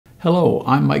Hello,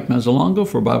 I'm Mike Mazzalongo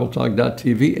for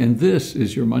BibleTalk.tv, and this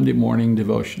is your Monday morning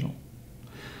devotional.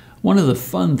 One of the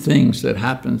fun things that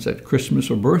happens at Christmas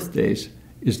or birthdays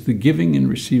is the giving and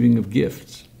receiving of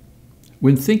gifts.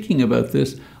 When thinking about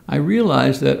this, I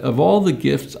realize that of all the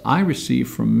gifts I receive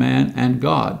from man and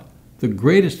God, the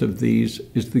greatest of these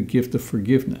is the gift of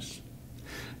forgiveness.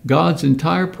 God's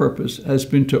entire purpose has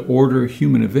been to order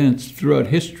human events throughout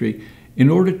history in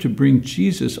order to bring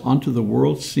Jesus onto the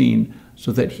world scene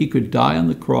so that he could die on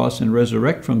the cross and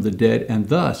resurrect from the dead and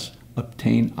thus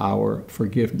obtain our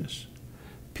forgiveness.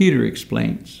 Peter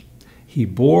explains, "He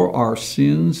bore our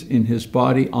sins in his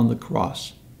body on the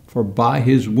cross, for by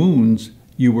his wounds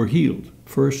you were healed."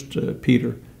 1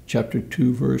 Peter chapter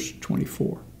 2, verse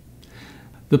 24.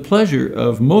 The pleasure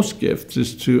of most gifts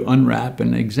is to unwrap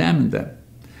and examine them.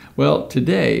 Well,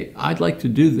 today I'd like to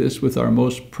do this with our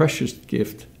most precious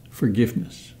gift,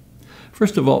 forgiveness.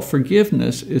 First of all,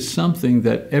 forgiveness is something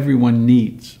that everyone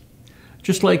needs.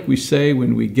 Just like we say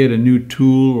when we get a new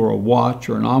tool or a watch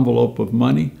or an envelope of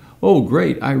money, "Oh,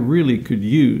 great, I really could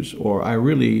use," or "I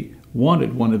really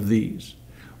wanted one of these."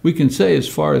 We can say, as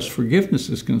far as forgiveness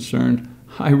is concerned,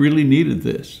 "I really needed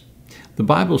this." The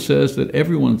Bible says that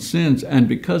everyone sins, and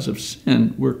because of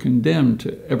sin, we're condemned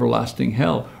to everlasting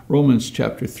hell. Romans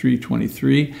chapter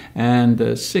 3:23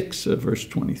 and 6 verse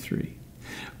 23.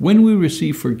 When we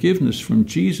receive forgiveness from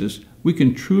Jesus, we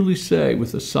can truly say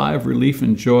with a sigh of relief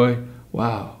and joy,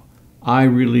 "Wow, I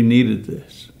really needed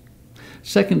this."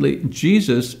 Secondly,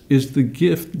 Jesus is the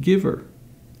gift giver.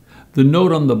 The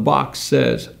note on the box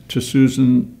says, "To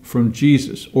Susan from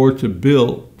Jesus," or "To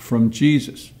Bill from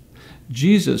Jesus."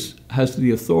 Jesus has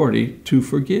the authority to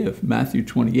forgive, Matthew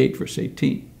 28, verse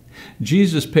 18.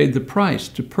 Jesus paid the price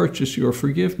to purchase your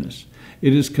forgiveness.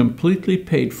 It is completely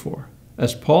paid for.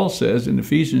 As Paul says in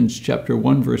Ephesians chapter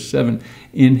 1, verse 7,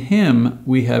 "In him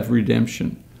we have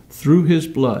redemption, through his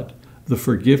blood, the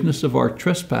forgiveness of our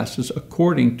trespasses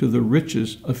according to the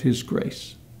riches of his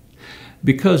grace."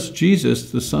 Because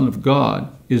Jesus, the Son of God,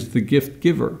 is the gift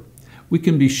giver, we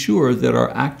can be sure that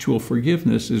our actual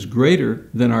forgiveness is greater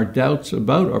than our doubts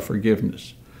about our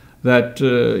forgiveness. That,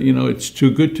 it's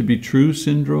too good to be true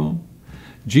syndrome.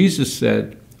 Jesus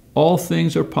said, "All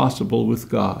things are possible with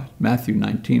God," Matthew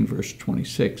 19, verse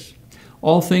 26.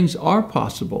 All things are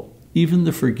possible, even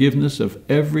the forgiveness of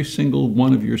every single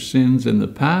one of your sins in the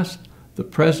past, the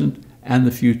present, and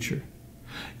the future.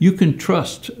 You can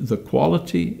trust the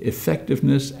quality,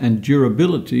 effectiveness, and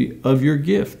durability of your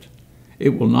gift.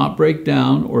 It will not break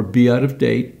down or be out of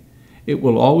date. It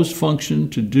will always function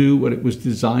to do what it was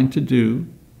designed to do,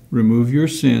 remove your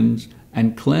sins,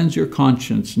 and cleanse your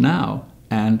conscience now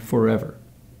and forever.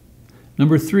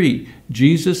 Number 3,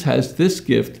 Jesus has this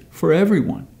gift for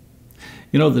everyone.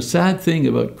 The sad thing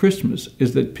about Christmas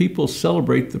is that people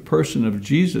celebrate the person of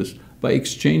Jesus by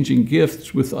exchanging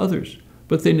gifts with others,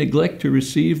 but they neglect to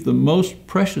receive the most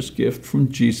precious gift from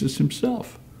Jesus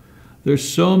himself. There's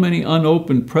so many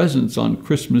unopened presents on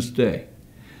Christmas Day.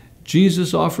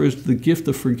 Jesus offers the gift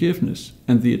of forgiveness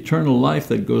and the eternal life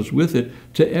that goes with it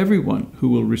to everyone who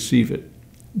will receive it.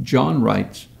 John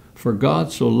writes, "For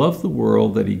God so loved the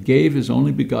world that he gave his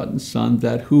only begotten Son,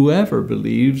 that whoever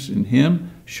believes in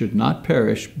him should not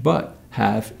perish, but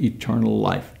have eternal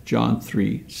life." John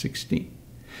 3:16.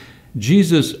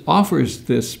 Jesus offers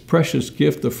this precious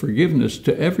gift of forgiveness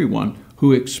to everyone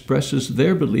who expresses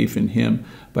their belief in him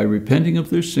by repenting of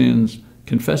their sins,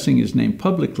 confessing his name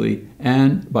publicly,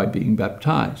 and by being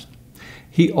baptized.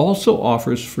 He also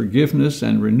offers forgiveness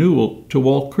and renewal to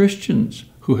all Christians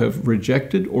who have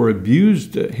rejected or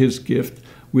abused his gift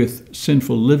with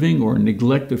sinful living or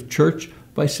neglect of church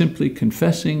by simply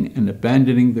confessing and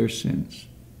abandoning their sins.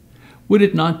 Would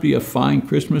it not be a fine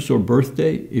Christmas or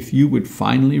birthday if you would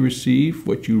finally receive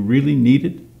what you really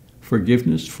needed,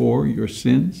 forgiveness for your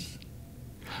sins?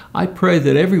 I pray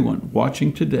that everyone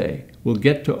watching today will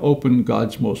get to open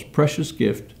God's most precious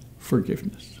gift,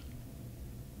 forgiveness.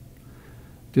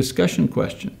 Discussion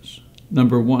questions.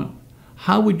 Number 1.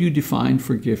 How would you define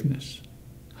forgiveness?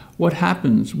 What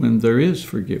happens when there is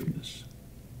forgiveness?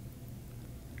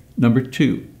 Number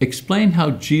 2. Explain how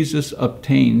Jesus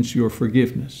obtains your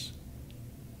forgiveness.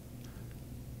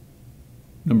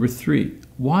 Number 3.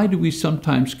 Why do we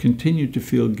sometimes continue to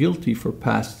feel guilty for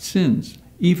past sins,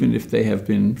 even if they have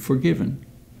been forgiven?